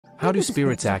How do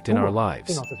spirits act in our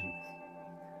lives?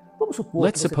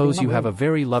 Let's suppose you have a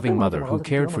very loving mother who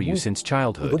cared for you since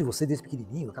childhood,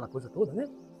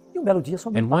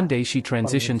 and one day she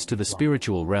transitions to the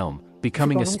spiritual realm,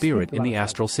 becoming a spirit in the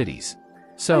astral cities.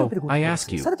 So, I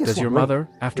ask you, does your mother,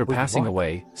 after passing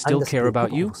away, still care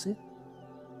about you?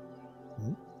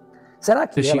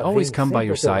 Does she always come by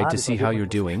your side to see how you're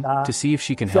doing, to see if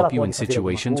she can help you in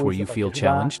situations where you feel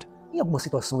challenged? I'm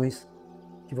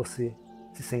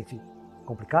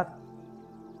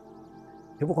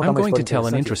going to tell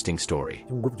an interesting story.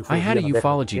 I had a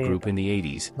ufology group in the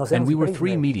 80s, and we were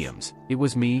 3 mediums. It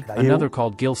was me, another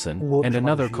called Gilson, and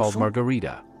another called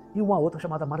Margarita.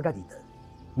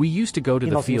 We used to go to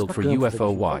the field for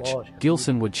UFO watch.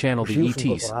 Gilson would channel the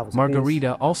ETs.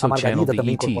 Margarita also channeled the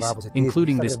ETs,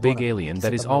 including this big alien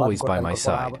that is always by my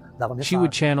side. She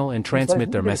would channel and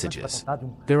transmit their messages.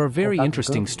 There are very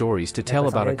interesting stories to tell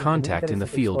about a contact in the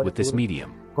field with this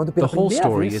medium. The whole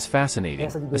story is fascinating,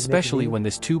 especially when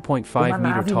this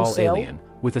 2.5-meter tall alien,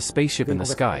 with a spaceship in the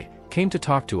sky, came to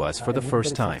talk to us for the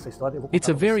first time. It's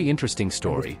a very interesting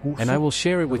story, and I will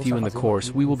share it with you in the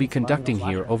course we will be conducting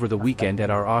here over the weekend at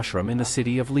our ashram in the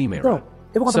city of Limeira.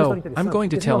 So, I'm going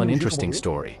to tell an interesting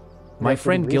story. My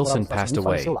friend Gilson passed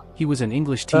away. He was an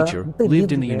English teacher,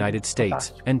 lived in the United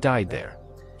States, and died there.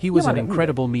 He was an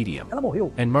incredible medium.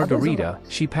 And Margarita,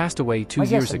 she passed away 2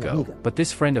 years ago, but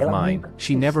this friend of mine,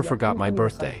 she never forgot my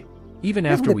birthday. Even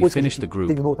after we finished the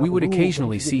group, we would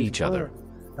occasionally see each other.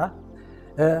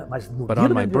 But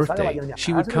on my birthday,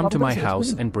 she would come to my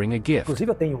house and bring a gift.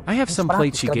 I have some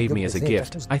plates she gave me as a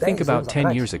gift, I think about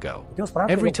 10 years ago.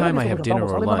 Every time I have dinner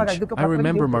or lunch, I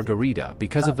remember Margarita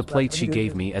because of the plates she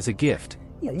gave me as a gift.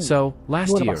 So,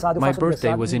 last year, my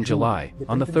birthday was in July,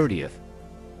 on the 30th.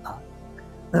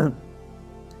 And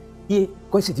it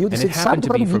happened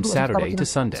to be from Saturday to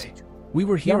Sunday. We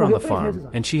were here on the farm,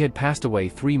 and she had passed away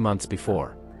 3 months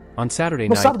before. On Saturday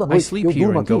night, I sleep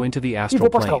here and go into the astral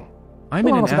plane. I'm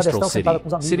in an astral city,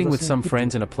 sitting with some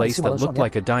friends in a place that looked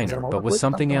like a diner but was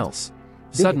something else.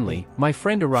 Suddenly, my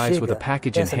friend arrives with a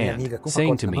package in hand,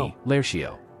 saying to me,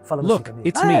 Laercio, look,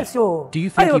 it's me. Do you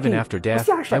think even after death,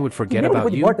 I would forget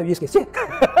about you?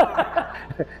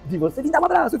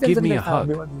 Give me a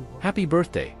hug. Happy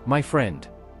birthday, my friend.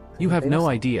 You have no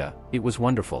idea, it was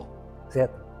wonderful.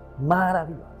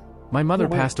 My mother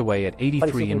passed away at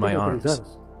 83 in my arms.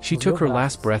 She took her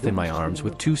last breath in my arms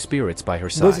with 2 spirits by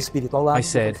her side. I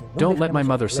said, don't let my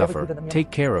mother suffer, take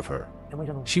care of her.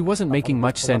 She wasn't making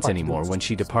much sense anymore when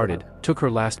she departed, took her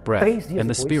last breath, and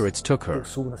the spirits took her.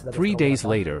 3 days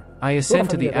later, I ascend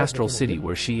to the astral city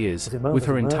where she is, with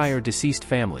her entire deceased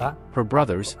family, her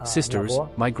brothers, sisters,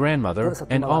 my grandmother,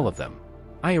 and all of them.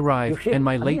 I arrive, and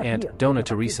my late aunt, Dona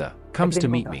Teresa, comes to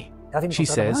meet me. She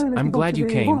says, I'm glad you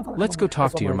came, let's go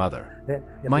talk to your mother.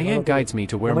 My aunt guides me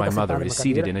to where my mother is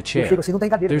seated in a chair.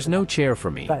 There's no chair for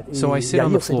me, so I sit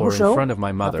on the floor in front of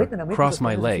my mother, cross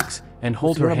my legs, and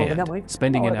hold her hand,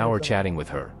 spending an hour chatting with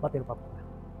her.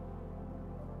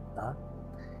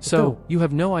 So, you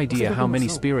have no idea how many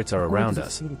spirits are around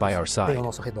us, by our side.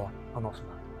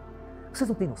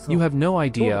 You have no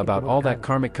idea about all that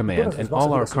karmic command and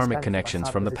all our karmic connections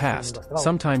from the past.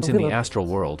 Sometimes in the astral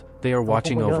world, they are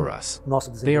watching over us.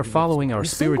 They are following our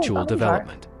spiritual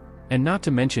development. And not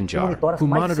to mention Jar, who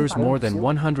monitors more than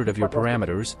 100 of your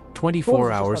parameters,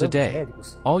 24 hours a day.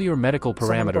 All your medical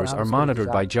parameters are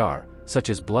monitored by Jar, such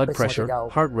as blood pressure,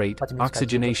 heart rate,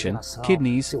 oxygenation,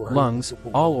 kidneys, lungs,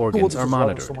 all organs are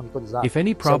monitored. If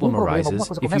any problem arises,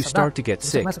 if you start to get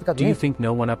sick, do you think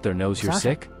no one up there knows you're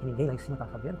sick?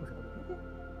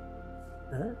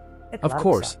 Of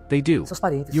course, they do.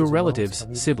 Your relatives,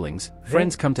 siblings,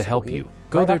 friends come to help you.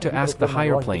 Go there to ask the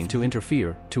higher plane to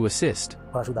interfere, to assist.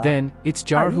 Then, it's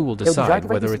Jar who will decide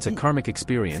whether it's a karmic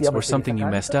experience or something you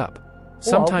messed up.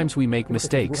 Sometimes we make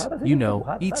mistakes, you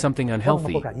know, eat something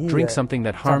unhealthy, drink something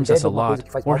that harms us a lot,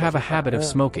 or have a habit of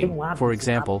smoking, for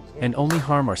example, and only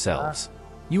harm ourselves.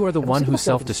 You are the one who's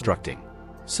self-destructing.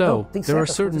 So, there are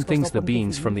certain things the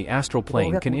beings from the astral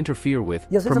plane can interfere with,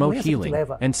 promote healing,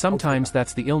 and sometimes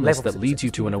that's the illness that leads you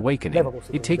to an awakening.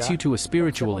 It takes you to a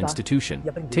spiritual institution,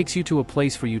 takes you to a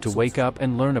place for you to wake up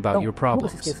and learn about your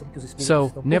problems.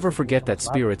 So, never forget that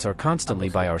spirits are constantly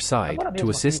by our side, to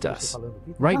assist us.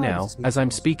 Right now, as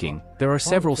I'm speaking, there are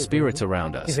several spirits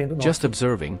around us, just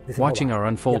observing, watching our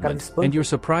unfoldment, and your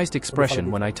surprised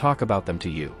expression when I talk about them to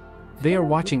you. They are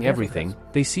watching everything,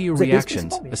 they see your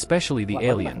reactions, especially the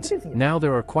aliens. Now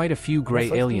there are quite a few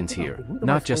gray aliens here,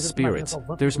 not just spirits.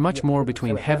 There's much more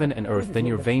between heaven and earth than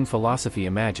your vain philosophy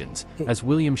imagines, as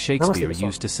William Shakespeare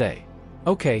used to say.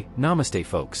 Okay, namaste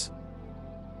folks.